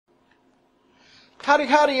Howdy,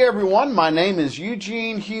 howdy everyone. My name is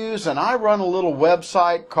Eugene Hughes and I run a little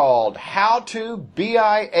website called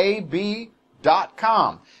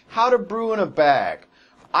howtobiab.com. How to brew in a bag.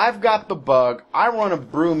 I've got the bug. I want to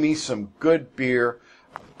brew me some good beer.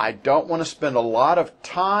 I don't want to spend a lot of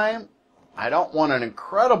time. I don't want an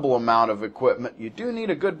incredible amount of equipment. You do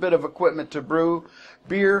need a good bit of equipment to brew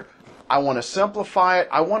beer. I want to simplify it.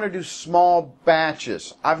 I want to do small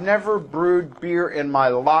batches. I've never brewed beer in my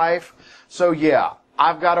life. So yeah,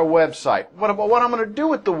 I've got a website. What I'm going to do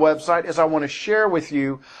with the website is I want to share with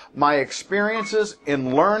you my experiences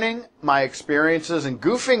in learning, my experiences in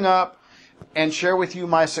goofing up, and share with you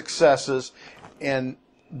my successes in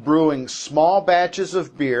brewing small batches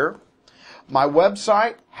of beer. My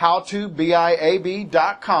website,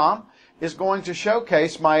 howtobiab.com, is going to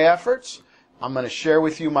showcase my efforts. I'm going to share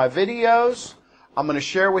with you my videos. I'm going to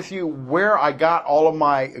share with you where I got all of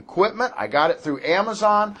my equipment. I got it through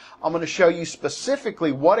Amazon. I'm going to show you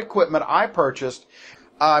specifically what equipment I purchased.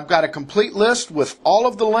 I've got a complete list with all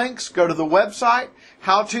of the links. Go to the website,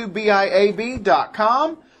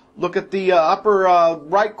 howtobiab.com. Look at the upper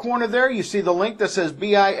right corner there. You see the link that says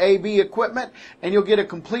BIAB equipment, and you'll get a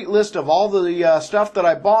complete list of all the stuff that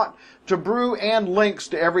I bought to brew and links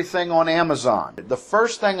to everything on Amazon. The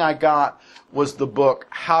first thing I got was the book,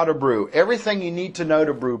 How to Brew. Everything you need to know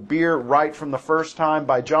to brew beer right from the first time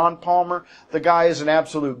by John Palmer. The guy is an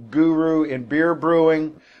absolute guru in beer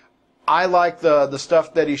brewing. I like the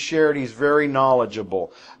stuff that he shared. He's very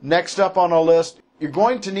knowledgeable. Next up on our list, you're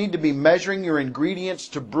going to need to be measuring your ingredients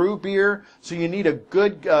to brew beer. So you need a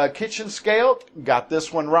good kitchen scale. Got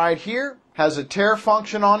this one right here. Has a tare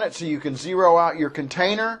function on it so you can zero out your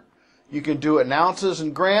container. You can do it in ounces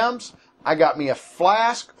and grams. I got me a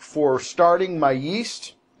flask for starting my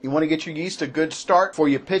yeast. You want to get your yeast a good start before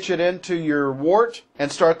you pitch it into your wort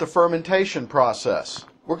and start the fermentation process.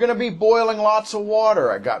 We're going to be boiling lots of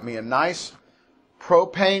water. I got me a nice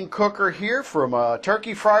propane cooker here from a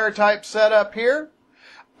turkey fryer type setup here.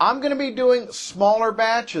 I'm going to be doing smaller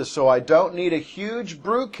batches, so I don't need a huge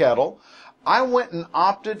brew kettle. I went and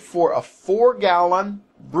opted for a 4-gallon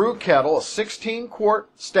brew kettle, a 16-quart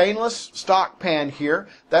stainless stock pan here.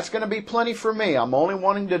 That's going to be plenty for me. I'm only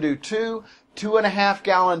wanting to do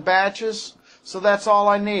 2.5-gallon batches, so that's all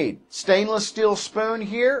I need. Stainless steel spoon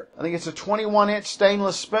here. I think it's a 21-inch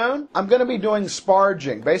stainless spoon. I'm going to be doing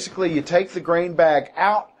sparging. Basically, you take the grain bag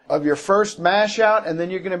out of your first mash out, and then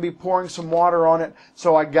you're going to be pouring some water on it.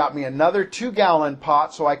 So I got me another 2-gallon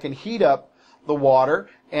pot so I can heat up the water.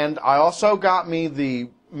 And I also got me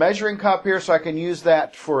the measuring cup here so I can use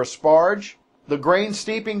that for a sparge. The grain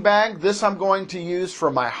steeping bag, this I'm going to use for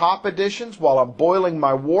my hop additions while I'm boiling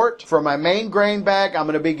my wort. For my main grain bag, I'm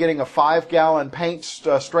going to be getting a 5-gallon paint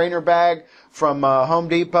strainer bag from Home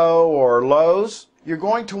Depot or Lowe's. You're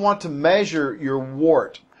going to want to measure your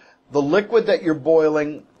wort. The liquid that you're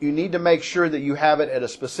boiling, you need to make sure that you have it at a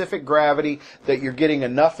specific gravity, that you're getting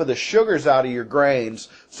enough of the sugars out of your grains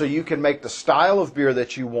so you can make the style of beer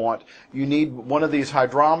that you want. You need one of these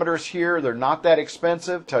hydrometers here. They're not that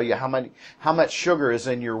expensive. Tell you how much sugar is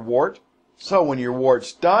in your wort. So when your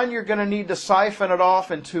wort's done, you're going to need to siphon it off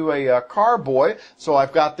into a carboy. So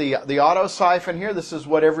I've got the auto siphon here. This is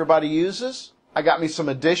what everybody uses. I got me some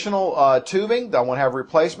additional tubing. I want to have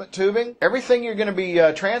replacement tubing. Everything you're going to be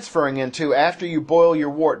transferring into after you boil your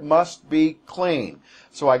wort must be clean.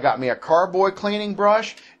 So I got me a carboy cleaning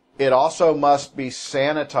brush. It also must be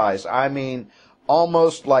sanitized. I mean,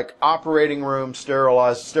 almost like operating room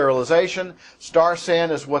sterilization. Star San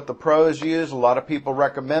is what the pros use. A lot of people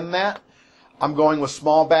recommend that. I'm going with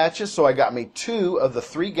small batches, so I got me 2 of the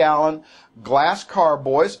 3-gallon glass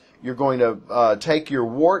carboys. You're going to take your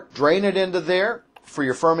wort, drain it into there for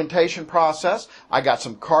your fermentation process. I got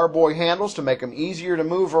some carboy handles to make them easier to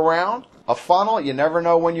move around. A funnel, you never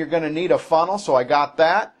know when you're going to need a funnel, so I got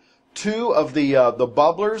that. 2 of the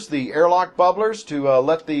bubblers, the airlock bubblers, to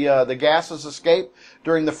let the gases escape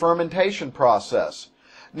during the fermentation process.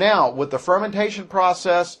 Now, with the fermentation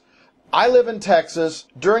process, I live in Texas.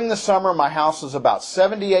 During the summer, my house is about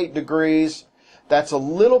 78 degrees. That's a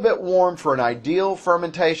little bit warm for an ideal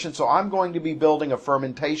fermentation, so I'm going to be building a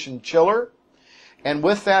fermentation chiller. And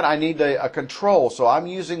with that, I need a control. So I'm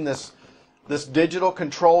using this digital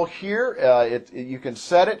control here. You can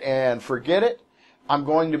set it and forget it. I'm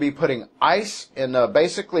going to be putting ice in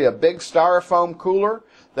basically a big styrofoam cooler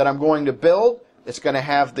that I'm going to build. It's going to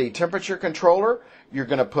have the temperature controller. You're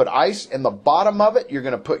going to put ice in the bottom of it. You're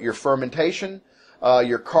going to put your fermentation,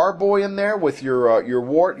 your carboy in there with your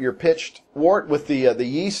wort, your pitched wort with the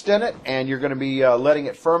yeast in it, and you're going to be letting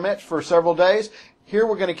it ferment for several days. Here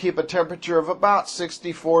we're going to keep a temperature of about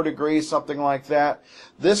 64 degrees, something like that.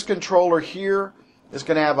 This controller here is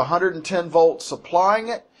going to have 110 volts supplying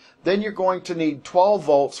it. Then you're going to need 12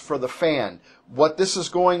 volts for the fan. What this is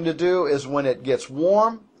going to do is when it gets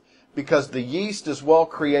warm, because the yeast as well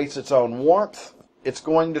creates its own warmth, it's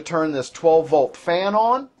going to turn this 12 volt fan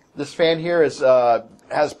on. This fan here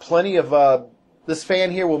has plenty of, this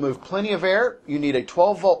fan here will move plenty of air. You need a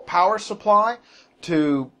 12 volt power supply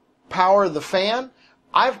to power the fan.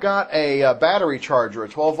 I've got a battery charger, a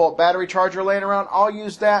 12 volt battery charger laying around. I'll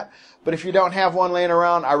use that. But if you don't have one laying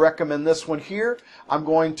around, I recommend this one here. I'm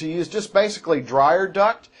going to use just basically dryer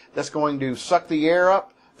duct that's going to suck the air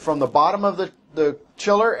up from the bottom of the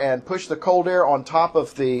chiller and push the cold air on top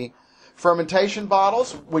of the fermentation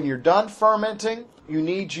bottles. When you're done fermenting, you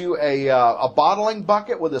need you a bottling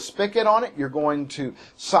bucket with a spigot on it. You're going to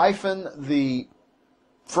siphon the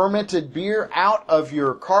fermented beer out of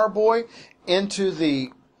your carboy into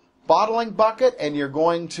the bottling bucket, and you're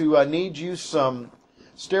going to need you some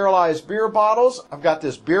sterilized beer bottles. I've got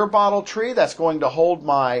this beer bottle tree that's going to hold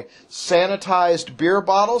my sanitized beer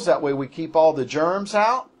bottles. That way we keep all the germs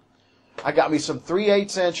out. I got me some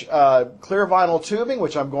 3/8 inch clear vinyl tubing,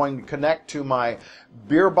 which I'm going to connect to my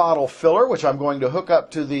beer bottle filler, which I'm going to hook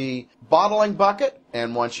up to the bottling bucket.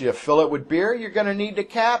 And once you fill it with beer, you're going to need to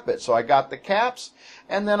cap it. So I got the caps,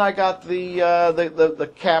 and then I got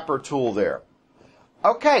the capper tool there.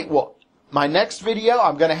 Okay, well, my next video,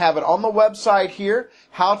 I'm going to have it on the website here,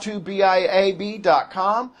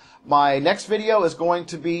 howtobiab.com. My next video is going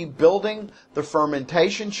to be building the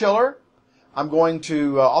fermentation chiller. I'm going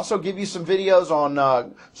to also give you some videos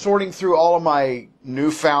on sorting through all of my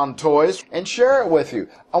newfound toys and share it with you.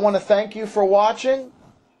 I want to thank you for watching.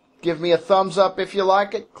 Give me a thumbs up if you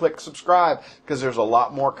like it. Click subscribe because there's a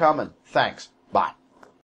lot more coming. Thanks. Bye.